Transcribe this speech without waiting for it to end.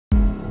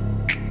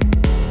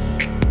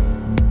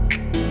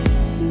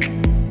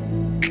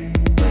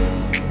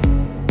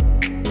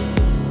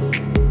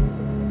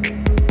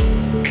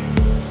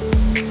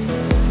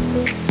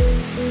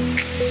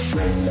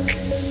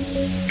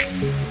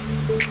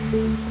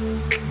And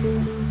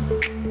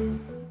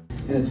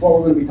it's what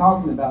we're going to be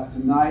talking about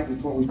tonight.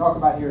 It's what we talk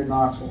about here in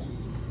Knoxville.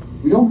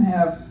 We don't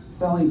have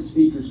selling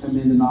speakers come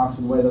into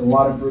Knoxville the way that a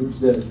lot of groups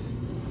do.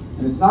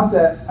 And it's not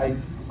that I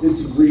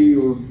disagree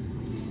or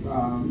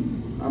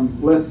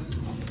I'm less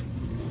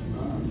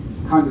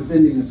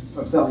condescending of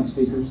selling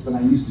speakers than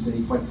I used to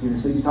be, quite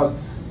seriously, because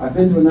I've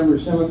been to a number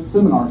of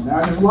seminars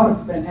now. There's a lot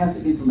of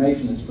fantastic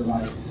information that's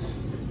provided.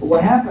 But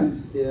what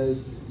happens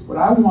is, what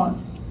I want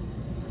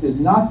is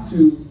not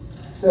to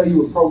sell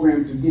you a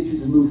program to get you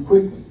to move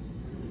quickly.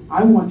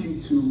 I want you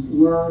to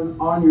learn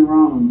on your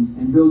own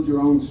and build your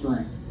own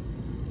strength.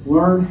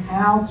 Learn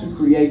how to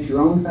create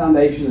your own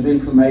foundation of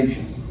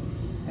information.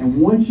 And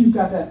once you've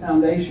got that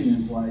foundation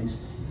in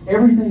place,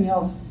 everything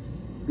else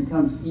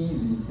becomes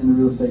easy in the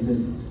real estate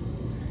business.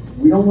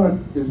 We don't want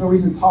to, there's no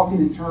reason talking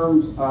in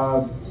terms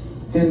of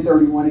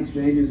 1031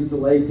 exchanges and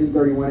delayed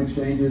 1031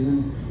 exchanges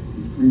and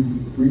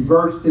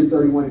reverse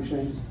 1031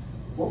 exchanges.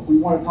 What we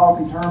want to talk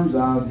in terms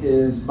of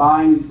is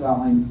buying and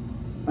selling,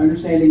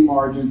 understanding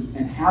margins,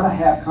 and how to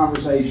have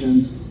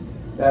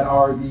conversations that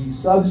are the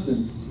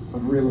substance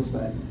of real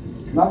estate.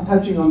 Not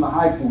touching on the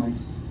high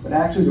points, but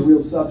actually the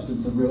real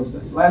substance of real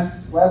estate.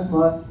 Last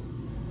month,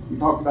 we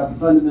talked about the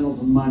fundamentals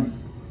of money.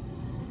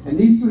 And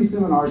these three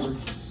seminars are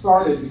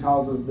started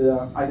because of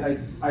I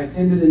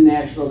attended in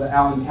Nashville the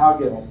Alan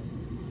Cowgill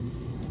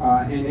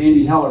and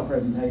Andy Heller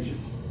presentation.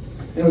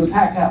 And it was a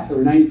packed house. There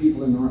were 90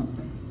 people in the room,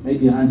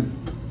 maybe 100.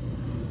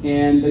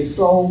 And they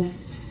sold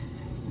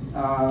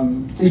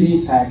CD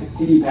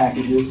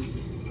packages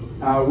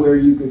where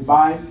you could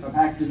buy a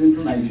package of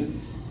information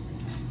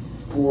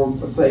for,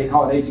 let's say,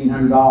 call it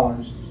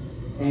 $1,800,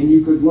 and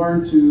you could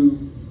learn to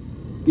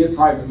get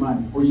private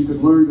money, or you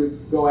could learn to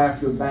go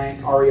after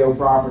bank REO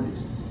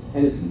properties.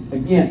 And it's,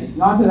 again, it's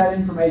not that that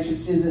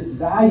information isn't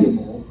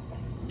valuable,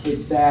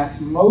 it's that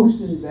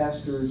most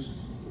investors,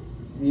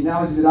 the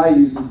analogy that I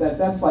use is that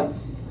that's like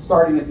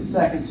starting at the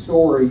second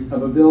story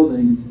of a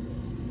building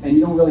and you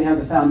don't really have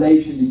the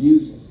foundation to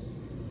use it.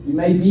 You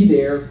may be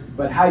there,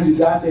 but how you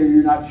got there,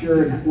 you're not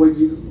sure, and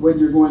whether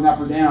you're going up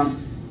or down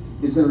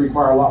is going to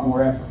require a lot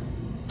more effort.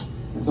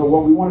 And so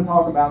what we want to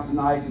talk about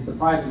tonight is the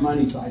private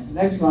money side.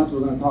 Next month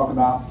we're going to talk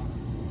about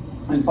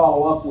and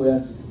follow up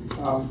with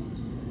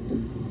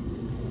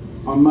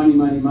on money,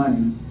 money,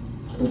 money.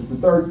 The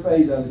third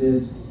phase of it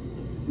is,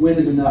 when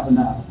is enough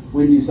enough?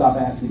 When do you stop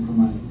asking for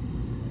money?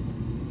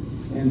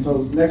 And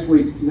so next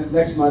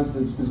month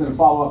is going to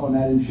follow up on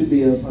that, and it should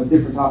be a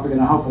different topic,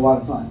 and I hope a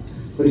lot of fun.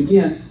 But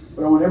again,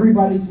 what I want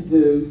everybody to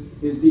do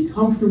is be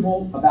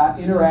comfortable about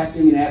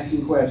interacting and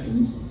asking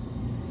questions.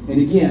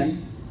 And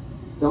again,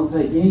 don't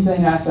take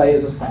anything I say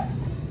as a fact.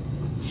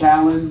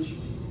 Challenge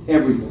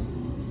everything.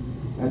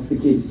 That's the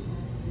key.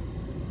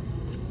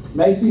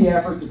 Make the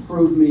effort to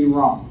prove me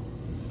wrong.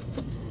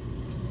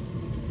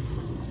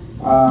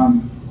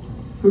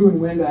 Who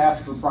and when to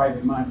ask for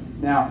private money.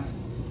 Now,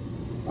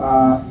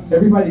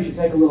 everybody should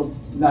take a little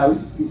note,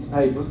 piece of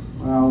paper.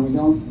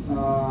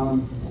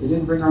 We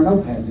didn't bring our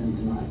notepads in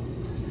tonight.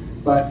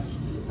 But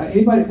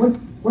anybody, what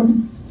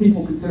do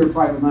people consider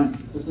private money?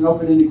 Just an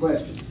open-ended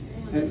question.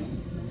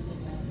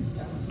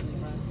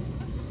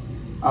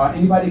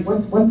 Anybody,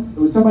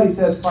 when somebody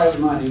says private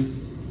money,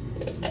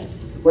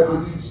 what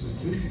does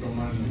institutional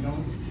money? You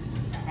don't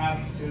have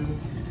to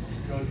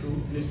go to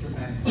Mr.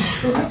 Bank.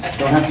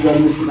 Don't have to go to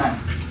Mr. Bank.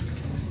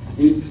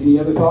 Any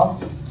other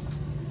thoughts?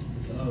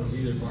 It's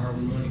either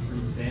borrowing money from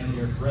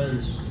family or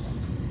friends.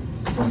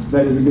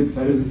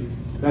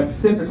 That's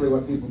typically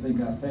what people think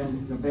of,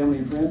 family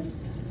and friends.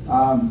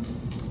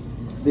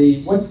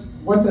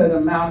 What's an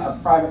amount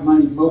of private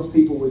money most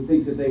people would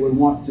think that they would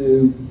want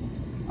to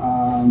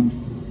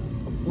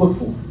look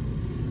for?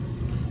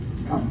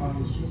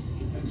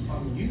 Depends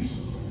on the use.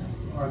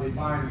 Are they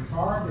buying a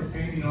car, they're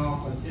paying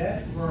off a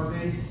debt, or are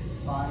they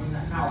buying a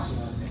house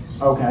and other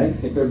things? Okay,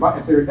 if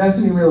they're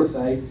investing in real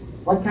estate,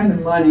 what kind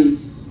of money,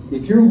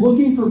 if you're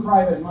looking for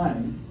private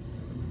money,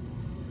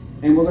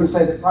 and we're going to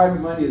say that private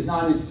money is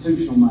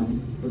non-institutional money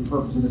for the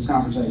purpose of this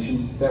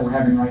conversation that we're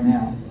having right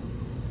now,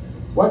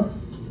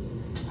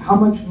 how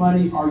much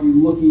money are you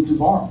looking to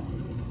borrow?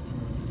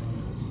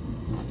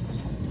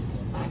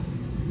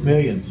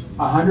 Millions.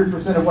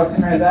 100% of what the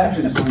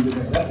transaction is going to be.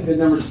 That's a good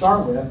number to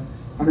start with.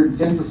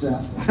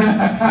 110%.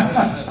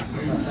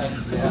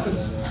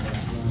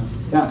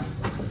 Yeah.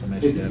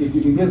 If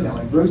you can get it that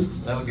way. Bruce?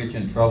 That would get you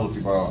in trouble if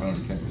you borrow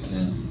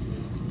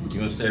 110%. You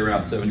want to stay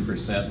around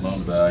 70% loan to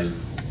value,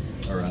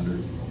 or under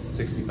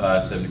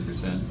 65,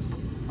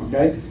 70%.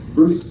 Okay.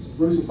 Bruce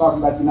is talking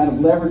about the amount of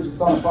leverage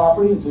that's on the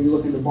property, and so you're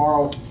looking to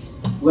borrow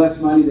less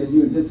money than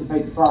you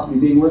anticipate the property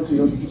being worth, so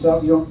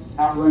you don't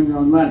outrun your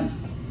own money.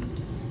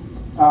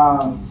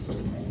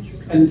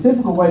 And the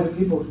typical way that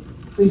people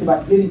think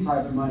about getting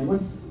private money,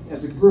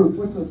 as a group,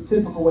 what's the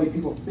typical way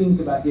people think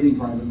about getting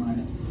private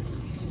money?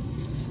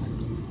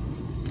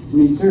 I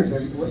mean,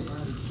 seriously,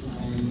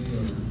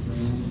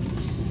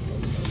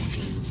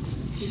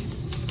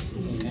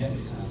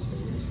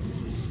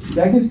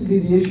 that gets to be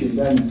the issue,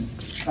 doesn't it?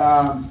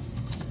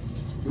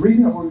 The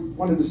reason that we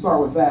wanted to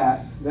start with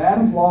that, the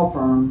Adams Law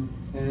Firm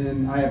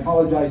and I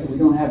apologize that we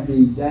don't have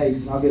the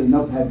dates, and I'll get a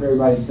notepad for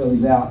everybody to fill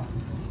these out.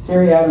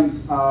 Terry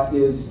Adams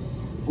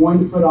is going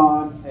to put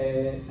on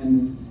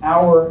an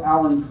hour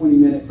and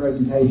 20-minute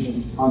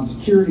presentation on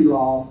security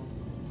law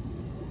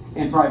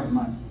and private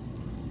money.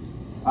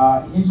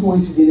 He's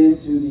going to get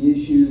into the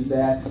issues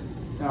that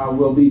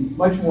will be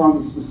much more on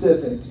the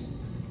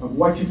specifics of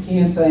what you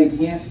can say and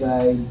can't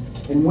say,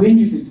 and when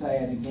you can say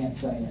it and can't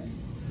say it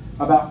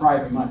about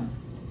private money,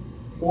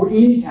 or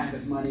any kind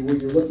of money where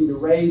you're looking to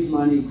raise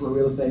money for a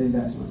real estate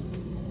investment.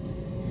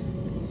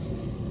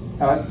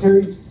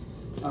 Terry's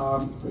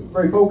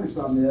very focused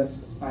on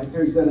this.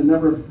 Terry's done a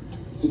number of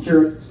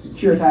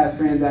securitized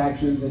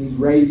transactions, and he's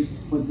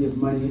raised plenty of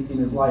money in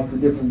his life for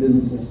different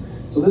businesses.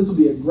 So this will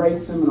be a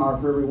great seminar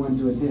for everyone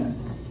to attend.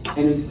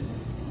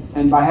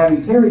 And by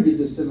having Terry give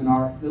this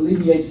seminar, it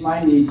alleviates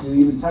my need to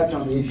even touch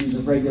on the issues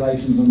of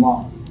regulations and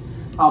law.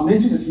 I'll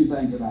mention a few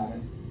things about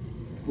it.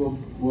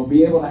 We'll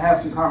be able to have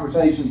some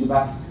conversations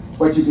about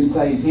what you can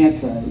say and can't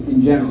say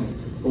in general.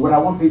 But what I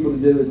want people to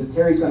do is that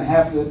Terry's going to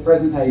have the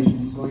presentation,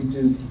 he's going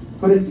to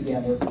put it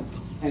together,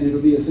 and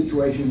it'll be a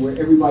situation where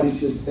everybody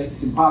that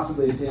can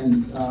possibly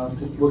attend.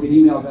 We'll get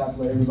emails out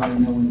to let everybody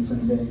know when it's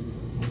going to be.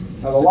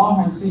 Now, the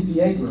Longhorn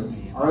CPA Group,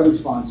 our other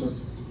sponsor,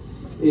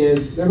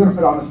 they're going to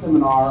put on a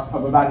seminar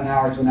of about an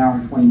hour to an hour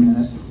and 20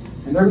 minutes,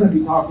 and they're going to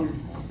be talking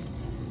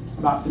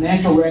about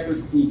financial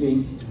record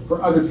keeping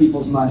for other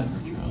people's money.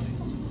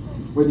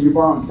 Whether you're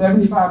borrowing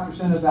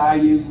 75% of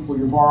value or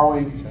you're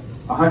borrowing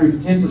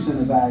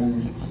 110% of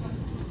value,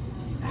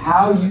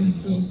 how you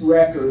keep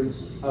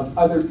records of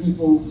other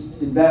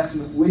people's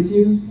investment with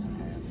you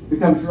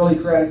becomes really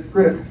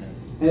critical.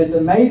 And it's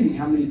amazing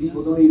how many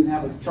people don't even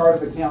have a chart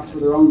of accounts for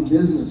their own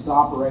business to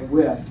operate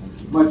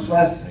with, much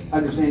less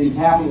understanding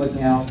capital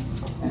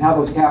accounts and how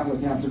those capital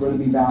accounts are going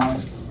to be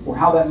balanced, or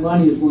how that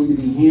money is going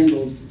to be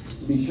handled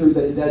to be sure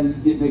that it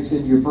doesn't get mixed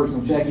into your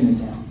personal checking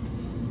account.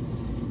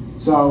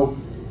 So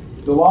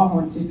the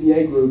Longhorn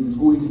CPA Group is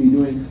going to be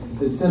doing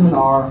the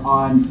seminar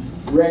on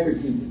record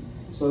keeping,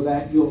 so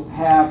that you'll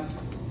have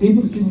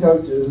people that you can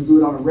go to who do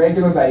it on a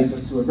regular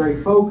basis, who are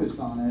very focused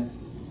on it,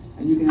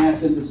 and you can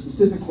ask them the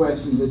specific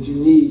questions that you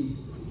need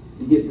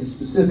to get the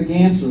specific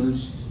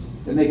answers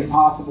that make it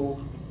possible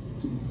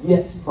to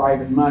get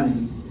private money.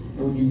 And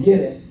when you get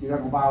it, you're not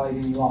going to violate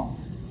any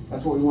laws.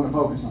 That's what we want to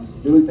focus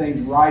on, doing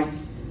things right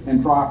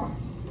and proper.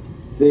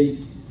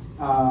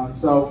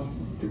 So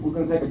we're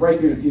going to take a break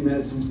here in a few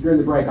minutes, and during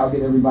the break I'll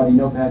get everybody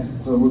notepads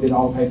so we'll get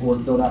all the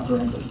paperwork filled out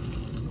correctly.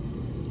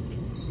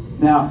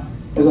 Now,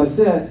 as I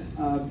said,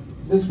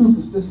 this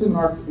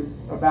seminar is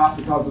about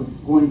because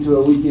of going to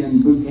a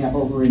weekend boot camp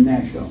over in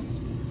Nashville.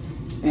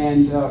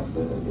 And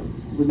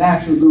the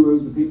national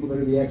gurus, the people that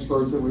are the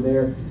experts that were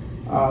there,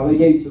 they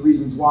gave the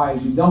reasons why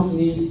is you don't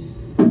need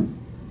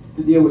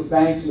to deal with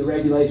banks and the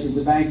regulations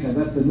that banks have.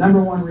 That's the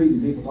number one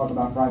reason people talk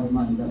about private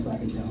money, best I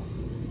can tell.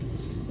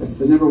 That's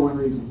the number one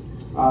reason.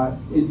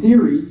 In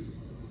theory,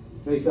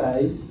 they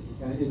say,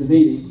 in the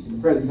meeting, in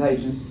the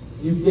presentation,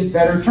 you get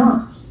better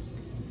terms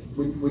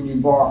when you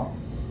borrow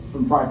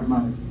from private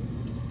money.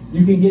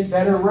 You can get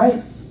better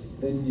rates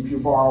than if you're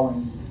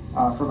borrowing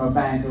from a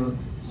bank or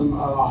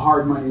a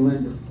hard money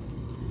lender.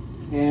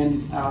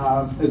 And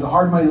as a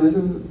hard money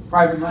lender,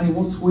 private money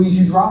won't squeeze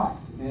you dry.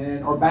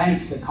 Or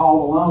banks that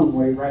call the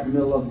loan right in the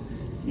middle of,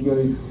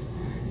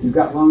 you've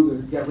got loans that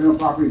you've got rental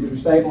properties that are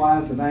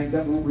stabilized, the bank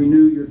won't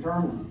renew your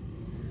term loan.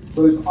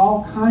 So there's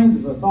all kinds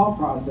of a thought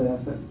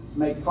process that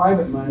make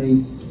private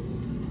money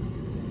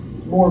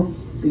more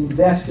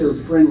investor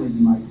friendly,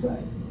 you might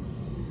say.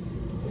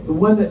 The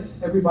one that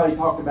everybody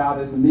talked about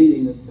in the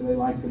meeting that they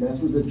liked the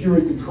best was that you're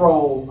in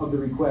control of the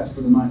request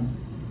for the money.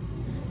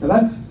 Now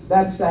that's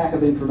that stack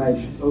of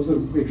information. Those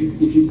are, if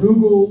you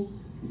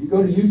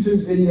go to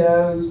YouTube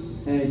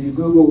videos and you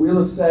Google real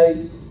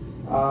estate,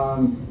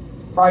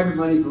 private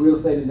money for real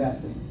estate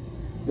investing,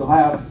 you'll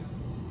have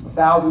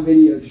 1,000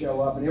 videos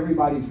show up, and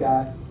everybody's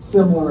got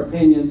similar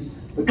opinions,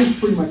 but this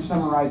pretty much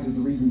summarizes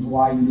the reasons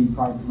why you need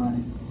private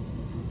money.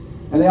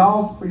 And they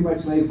all pretty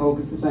much say to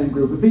focus the same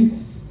group of people: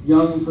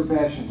 young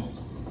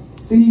professionals,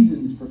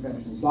 seasoned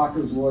professionals,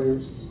 doctors,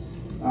 lawyers,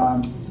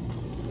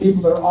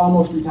 people that are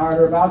almost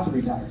retired or about to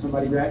retire.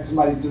 Somebody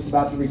just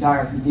about to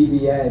retire from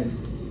TVA.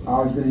 I've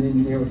always been an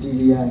engineer with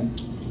TVA.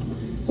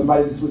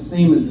 Somebody that's with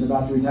Siemens and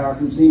about to retire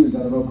from Siemens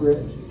out of Oak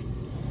Ridge.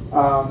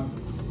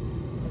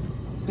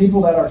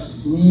 People that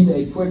need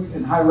a quick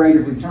and high rate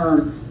of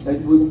return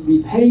that will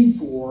be paid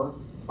for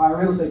by a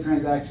real estate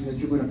transaction that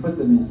you're going to put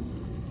them in.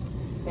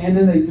 And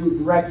then they do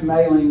direct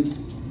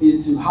mailings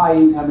into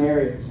high-income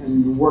areas,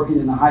 and you're working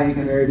in the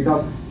high-income area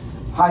because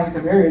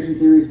high-income areas, in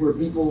theory, is where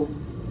people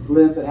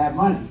live that have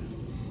money.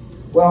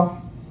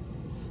 Well,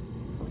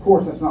 of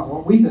course, that's not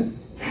what we think.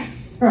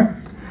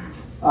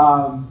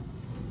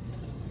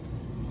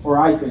 Or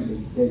I think,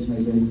 as the case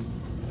may be.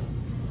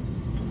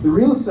 The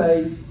real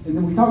estate, and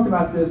then we talked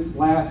about this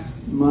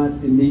last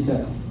month in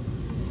detail.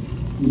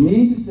 You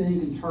need to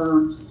think in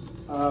terms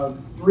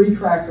of 3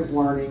 tracks of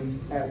learning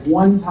at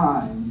one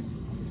time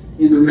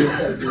in the real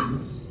estate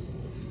business.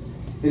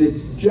 And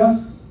it's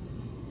just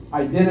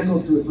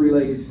identical to a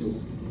three-legged stool.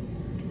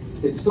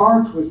 It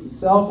starts with the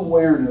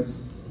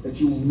self-awareness that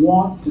you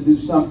want to do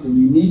something.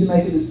 You need to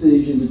make a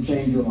decision to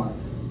change your life.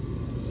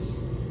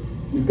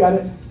 You've got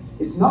to,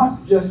 it's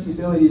not just the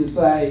ability to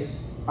say,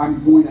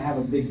 I'm going to have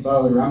a big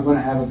boat or I'm going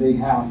to have a big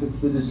house. It's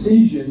the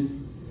decision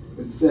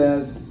that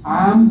says,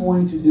 I'm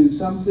going to do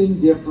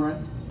something different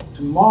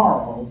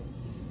tomorrow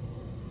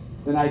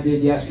than I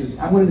did yesterday.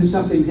 I'm going to do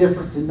something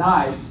different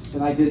tonight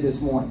than I did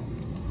this morning.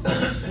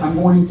 I'm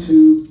going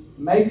to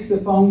make the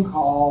phone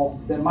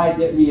call that might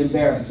get me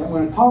embarrassed. I'm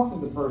going to talk to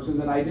the person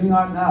that I do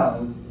not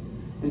know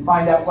and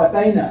find out what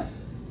they know.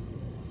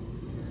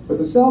 But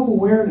the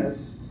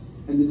self-awareness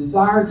and the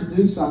desire to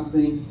do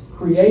something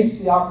creates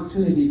the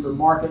opportunity for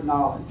market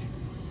knowledge.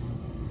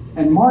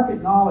 And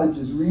market knowledge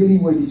is really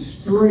where the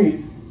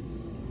strength,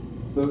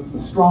 the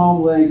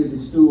strong leg of the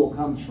stool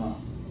comes from.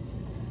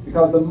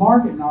 Because the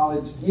market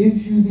knowledge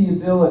gives you the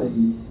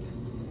ability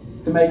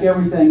to make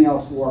everything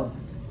else work.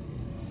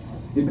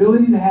 The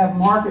ability to have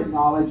market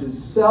knowledge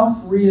is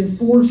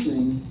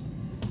self-reinforcing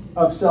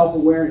of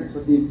self-awareness.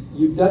 If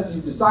you've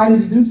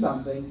decided to do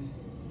something,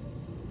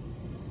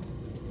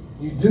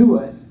 you do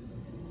it,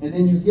 and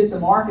then you get the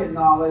market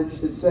knowledge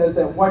that says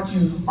that what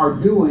you are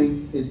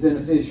doing is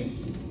beneficial.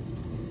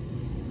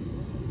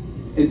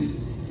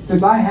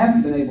 Since I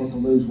haven't been able to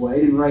lose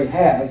weight, and Ray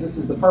has, this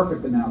is the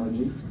perfect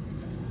analogy.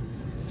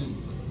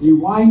 You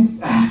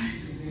wind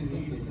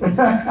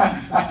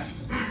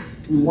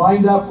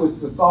up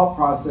with the thought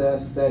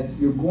process that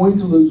you're going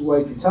to lose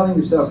weight, you're telling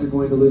yourself you're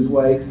going to lose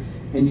weight,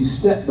 and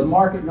the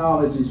market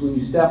knowledge is when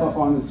you step up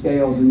on the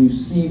scales and you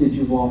see that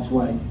you've lost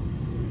weight.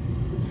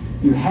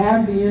 You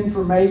have the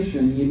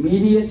information, the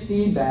immediate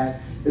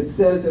feedback that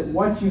says that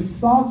what you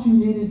thought you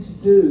needed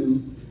to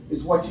do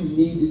is what you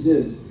need to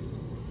do.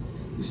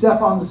 You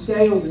step on the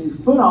scales and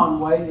you've put on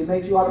weight, and it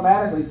makes you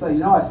automatically say, you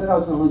know, I said I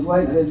was going to lose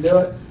weight and I didn't do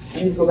it.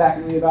 I need to go back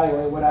and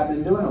reevaluate what I've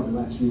been doing over the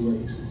last few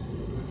weeks.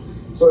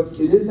 So it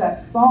is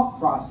that thought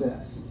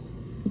process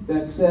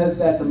that says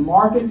that the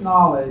market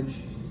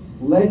knowledge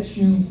lets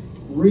you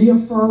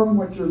reaffirm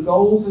what your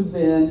goals have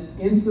been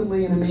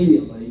instantly and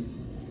immediately.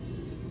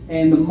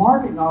 And the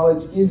market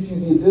knowledge gives you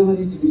the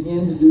ability to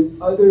begin to do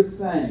other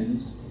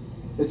things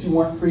that you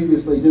weren't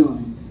previously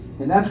doing.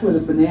 And that's where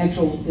the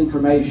financial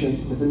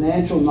information, the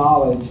financial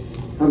knowledge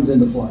comes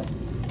into play.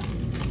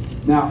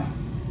 Now,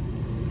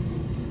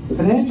 the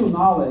financial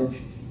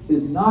knowledge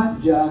is not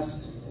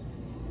just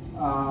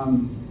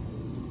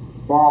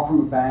borrow from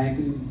a bank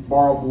and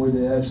borrow for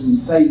this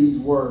and say these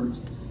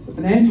words. The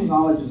financial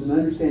knowledge is an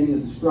understanding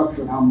of the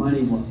structure of how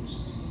money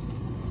works,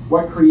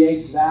 what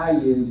creates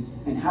value,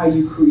 and how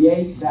you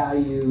create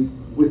value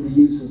with the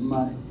use of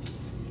money.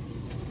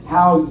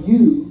 How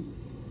you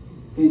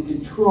can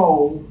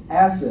control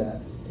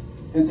assets,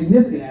 and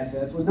significant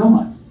assets, with no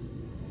money,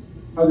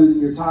 other than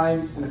your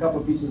time and a couple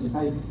of pieces of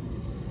paper.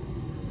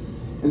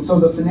 And so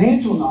the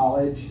financial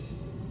knowledge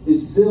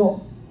is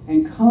built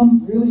and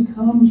really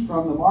comes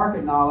from the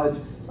market knowledge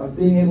of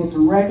being able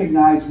to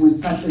recognize when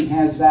something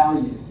has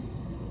value.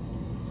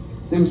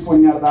 Steve was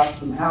pointing out about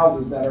some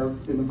houses that are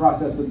in the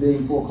process of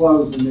being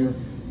foreclosed and they're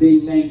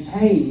being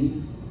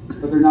maintained,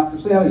 but they're not for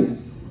sale yet.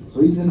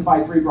 So he's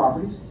identified 3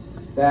 properties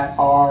that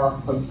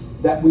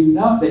we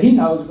know that he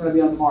knows are going to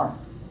be on the market.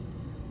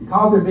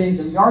 Because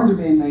the yards are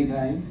being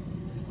maintained,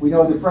 we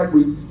know that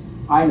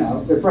I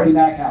know they're Freddie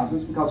Mac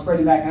houses because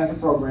Freddie Mac has a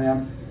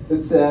program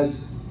that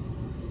says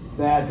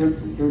that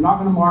they're not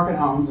going to market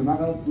homes, they're not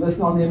going to list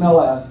on the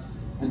MLS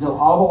until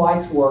all the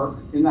lights work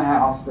in the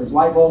house. There's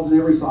light bulbs in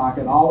every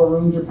socket, all the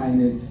rooms are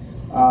painted,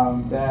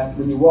 that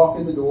when you walk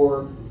in the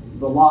door,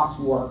 the locks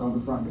work on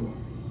the front door.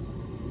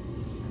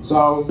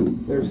 So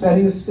they're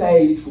setting a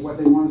stage for what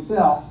they want to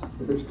sell,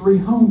 but there's 3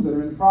 homes that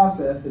are in the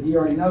process that he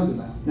already knows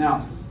about.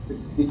 Now,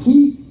 the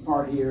key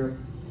part here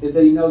is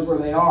that he knows where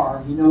they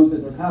are, he knows that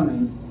they're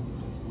coming,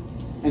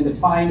 and to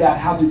find out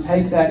how to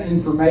take that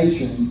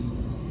information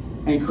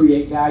and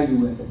create value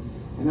with it.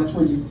 And that's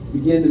where you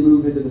begin to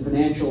move into the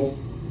financial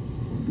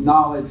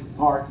knowledge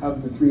part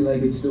of the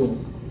 3-legged stool.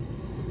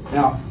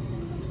 Now,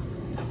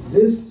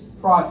 this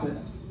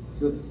process,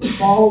 the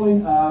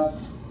following of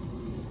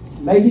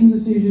making a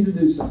decision to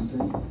do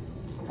something,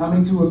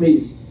 coming to a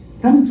meeting.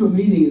 Coming to a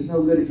meeting is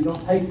no good if you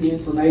don't take the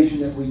information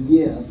that we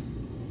give,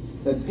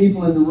 that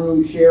people in the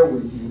room share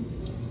with you.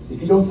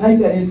 If you don't take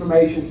that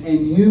information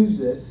and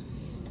use it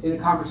in a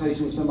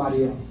conversation with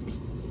somebody else.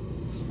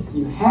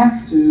 You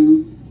have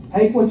to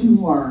take what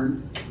you've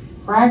learned,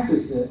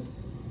 practice it,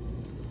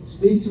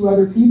 speak to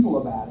other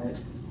people about it,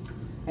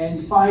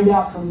 and find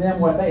out from them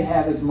what they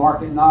have as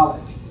market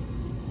knowledge.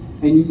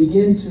 And you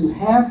begin to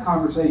have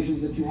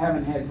conversations that you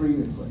haven't had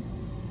previously.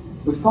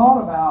 The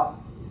thought about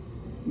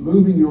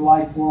moving your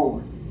life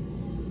forward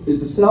is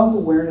the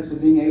self-awareness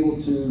of being able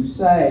to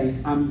say,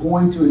 I'm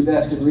going to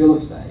invest in real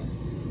estate.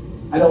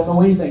 I don't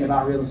know anything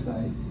about real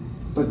estate,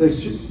 but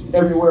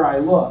everywhere I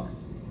look,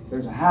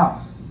 there's a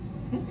house.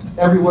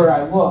 Everywhere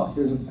I look,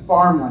 there's a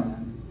farmland.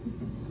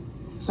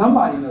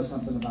 Somebody knows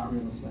something about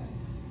real estate.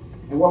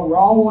 And what we're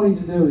all wanting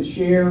to do is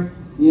share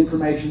the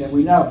information that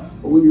we know.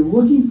 But when you're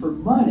looking for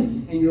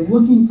money and you're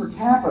looking for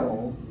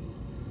capital,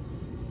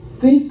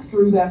 think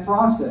through that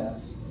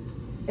process.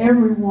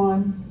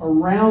 Everyone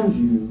around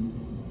you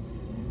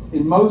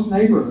in most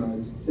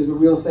neighborhoods is a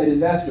real estate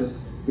investor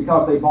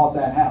because they bought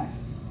that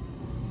house.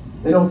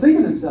 They don't think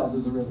of themselves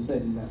as a real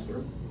estate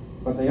investor,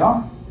 but they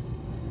are.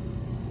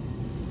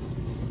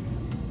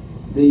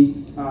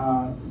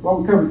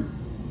 What we covered,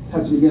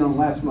 touching again on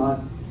last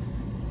month,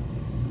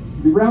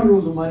 the ground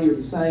rules of money are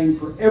the same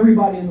for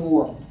everybody in the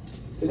world.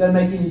 It doesn't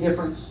make any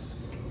difference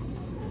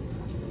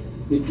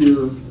if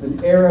you're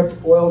an Arab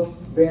oil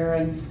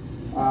baron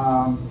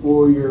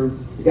or you're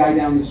the guy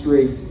down the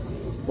street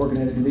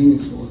working at a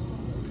convenience store.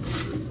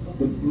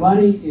 The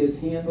money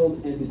is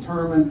handled and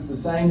determined the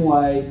same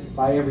way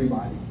by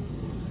everybody.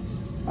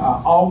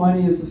 All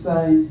money is the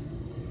same.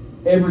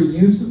 Every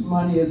use of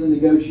money is a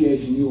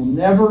negotiation. You will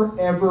never,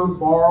 ever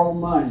borrow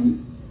money,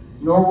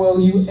 nor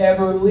will you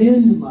ever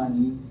lend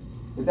money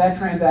if that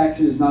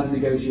transaction is not a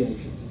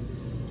negotiation.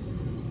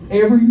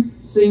 Every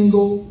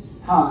single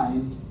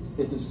time,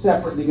 it's a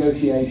separate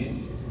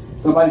negotiation.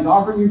 Somebody's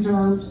offering you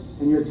terms,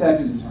 and you're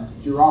accepting the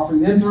terms. You're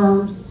offering them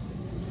terms,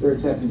 they're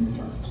accepting the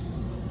terms.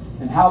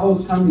 And how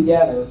those come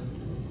together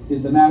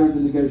is the matter of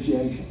the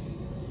negotiation.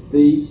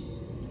 The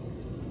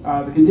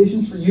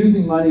conditions for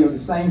using money are the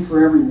same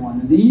for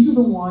everyone. And these are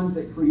the ones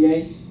that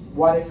create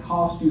what it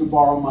costs you to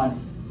borrow money.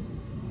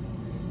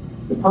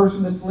 The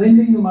person that's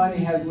lending the money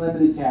has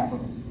limited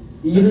capital.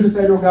 Even the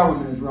federal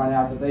government has run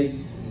out that they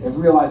have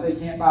realized they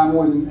can't buy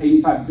more than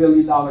 $85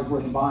 billion worth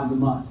of bonds a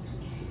month.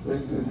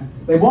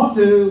 They want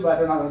to, but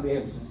they're not going to be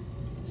able to.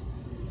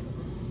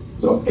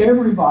 So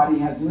everybody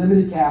has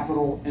limited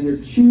capital, and they're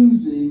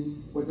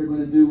choosing what they're going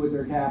to do with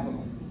their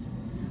capital.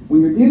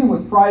 When you're dealing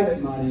with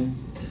private money,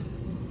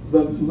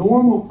 the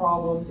normal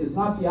problem is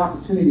not the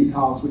opportunity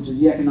cost, which is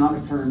the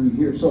economic term you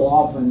hear so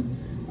often,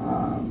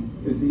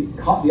 is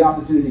the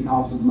opportunity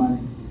cost of money.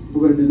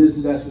 We're going to do this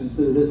investment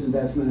instead of this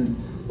investment, and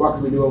what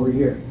can we do over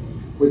here?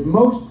 With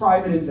most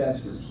private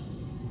investors,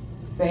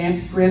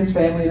 friends,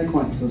 family, and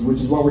acquaintances,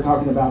 which is what we're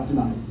talking about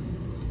tonight,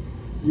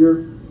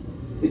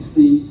 it's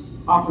the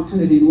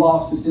opportunity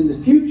lost that's in the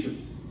future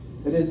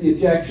that is the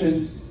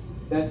objection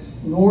that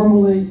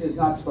normally is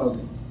not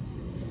spoken.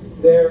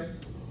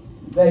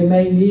 They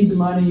may need the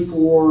money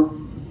for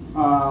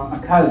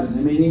a cousin.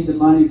 They may need the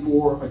money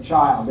for a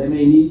child. They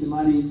may need the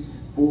money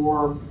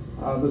for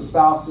the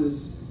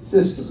spouse's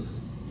sister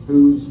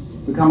who's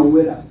become a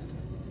widow.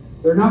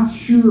 They're not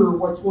sure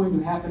what's going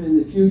to happen in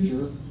the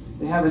future.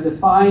 They have a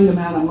defined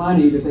amount of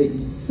money that they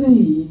can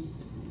see.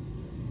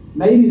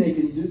 Maybe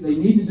they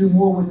need to do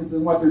more with it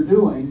than what they're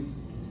doing,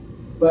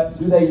 but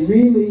do they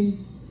really,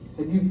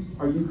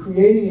 are you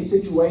creating a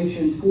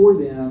situation for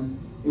them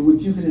in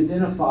which you can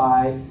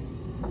identify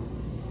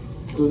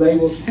so they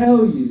will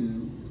tell you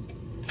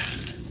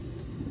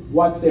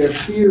what their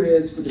fear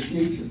is for the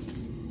future?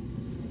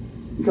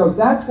 Because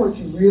that's what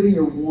you really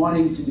are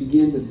wanting to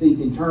begin to think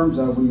in terms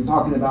of when you're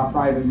talking about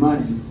private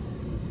money.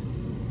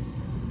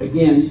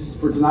 Again,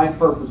 for tonight's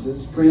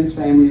purposes, friends,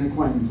 family, and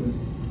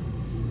acquaintances,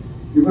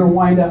 you're going to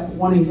wind up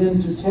wanting them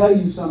to tell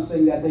you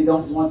something that they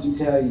don't want to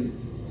tell you,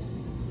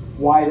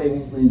 why they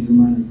won't lend you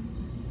money.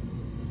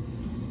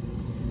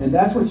 And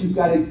that's what you've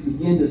got to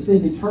begin to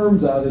think in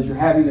terms of as you're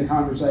having the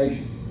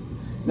conversation.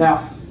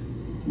 Now,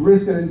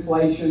 risk of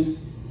inflation,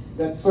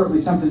 that's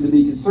certainly something to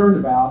be concerned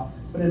about,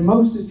 but in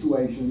most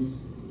situations,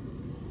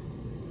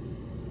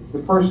 the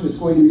person that's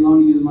going to be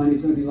loaning you the money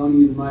is going to be loaning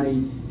you the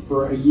money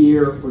for a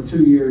year or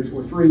 2 years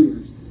or 3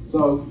 years.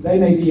 So they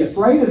may be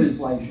afraid of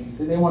inflation,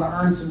 that they want to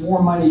earn some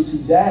more money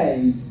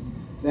today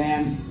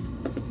than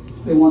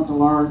they want to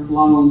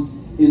loan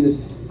in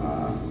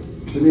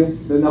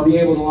then they'll be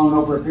able to loan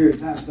over a period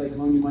of time, so they can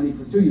loan you money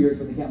for 2 years,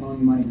 but they can't loan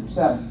you money for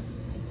 7.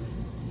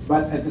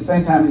 But at the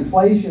same time,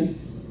 inflation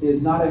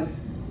is not a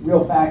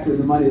real factor in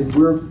the money that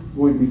we're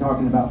going to be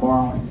talking about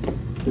borrowing.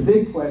 The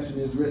big question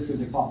is risk of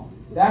default.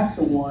 That's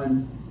the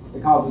one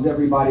that causes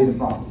everybody the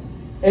problem.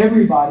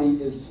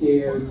 Everybody is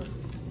scared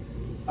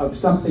of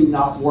something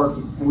not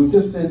working. And we've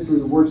just been through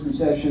the worst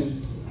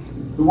recession,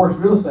 the worst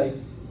real estate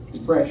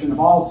depression of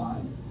all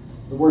time,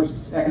 the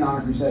worst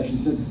economic recession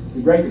since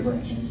the Great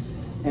Depression.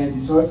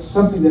 And so it's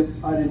something that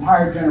an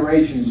entire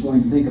generation is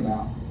going to think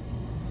about.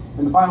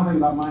 And the final thing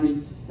about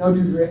money, no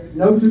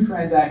two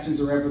transactions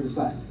are ever the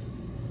same.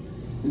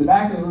 In the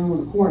back of the room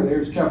in the corner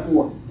there is Chuck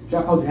Ward.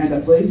 Chuck, hold your hand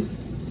up,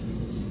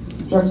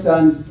 please. Chuck's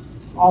done,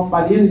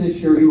 by the end of this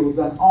year, he will have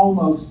done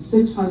almost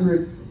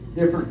 600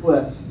 different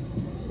flips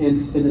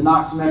in the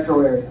Knox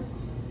metro area.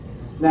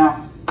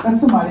 Now,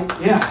 that's somebody,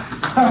 yeah,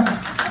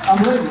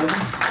 unbelievable.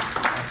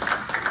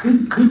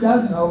 He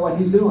does know what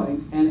he's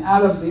doing, and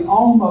out of the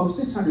almost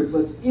 600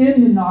 flips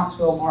in the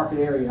Knoxville market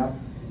area,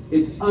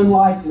 it's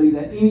unlikely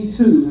that any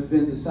two have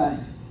been the same.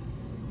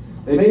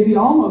 They may be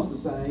almost the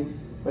same,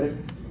 but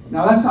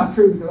now that's not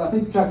true, because I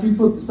think, Chuck, you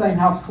flipped the same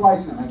house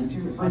twice now, haven't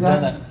you? I've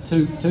done that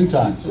two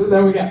times. So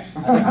there we go.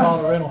 I just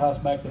bought a rental house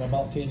back then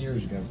about 10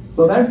 years ago.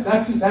 So that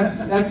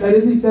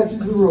is the exception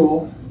to the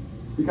rule,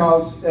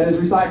 because that is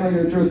recycling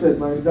in the true sense.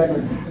 Like,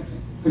 exactly.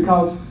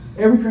 Because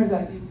every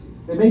transaction,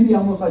 they may be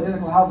almost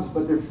identical houses,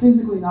 but they're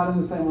physically not in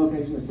the same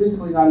location, they're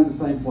physically not in the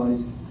same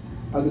place.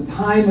 The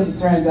time of the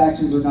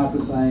transactions are not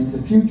the same,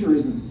 the future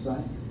isn't the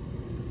same.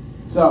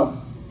 So,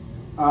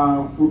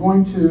 we're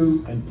going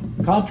to...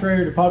 And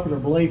contrary to popular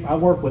belief, I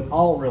work with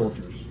all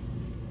realtors.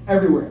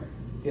 Everywhere.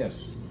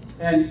 Yes.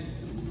 And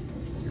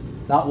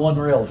Not one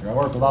realtor, I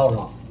work with all of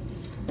them.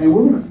 And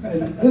we're going to,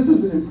 this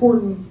is an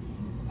important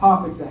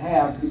topic to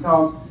have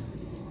because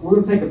we're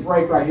going to take a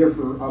break right here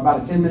for about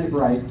a 10-minute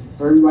break.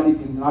 So everybody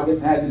can, I'll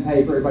get pads and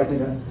paper, everybody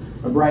take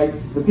a break.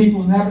 The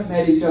people who haven't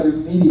met each other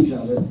meet each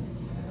other.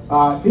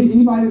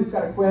 Anybody that's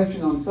got a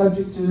question on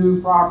subject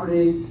to,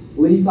 property,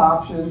 lease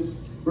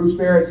options, Bruce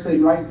Barrett's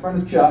sitting right in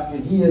front of Chuck,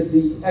 and he is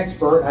the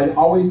expert. I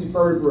always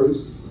defer to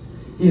Bruce.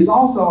 He is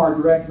also our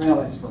direct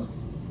mail expert.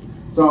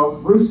 So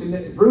Bruce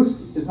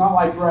is not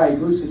like Ray.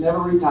 Bruce can never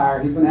retire.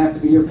 He's going to have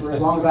to be here for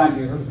as long as I'm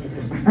here.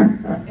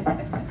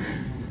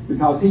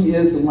 Because he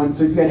is the one.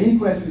 So if you've got any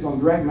questions on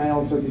direct mail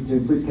or subject to,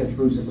 please catch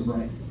Bruce at the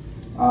break.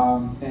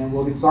 And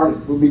we'll get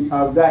started. We'll be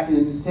back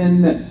in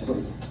 10 minutes,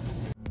 please.